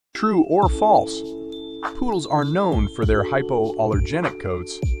True or false? Poodles are known for their hypoallergenic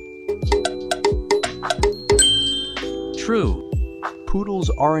coats. True.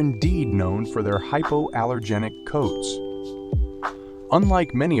 Poodles are indeed known for their hypoallergenic coats.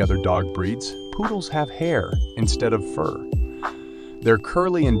 Unlike many other dog breeds, poodles have hair instead of fur. Their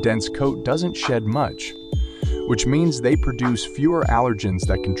curly and dense coat doesn't shed much, which means they produce fewer allergens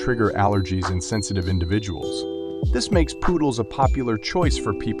that can trigger allergies in sensitive individuals. This makes poodles a popular choice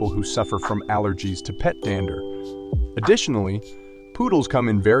for people who suffer from allergies to pet dander. Additionally, poodles come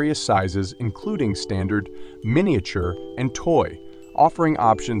in various sizes, including standard, miniature, and toy, offering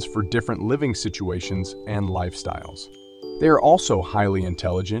options for different living situations and lifestyles. They are also highly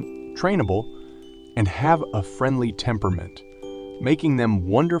intelligent, trainable, and have a friendly temperament, making them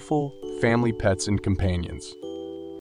wonderful family pets and companions.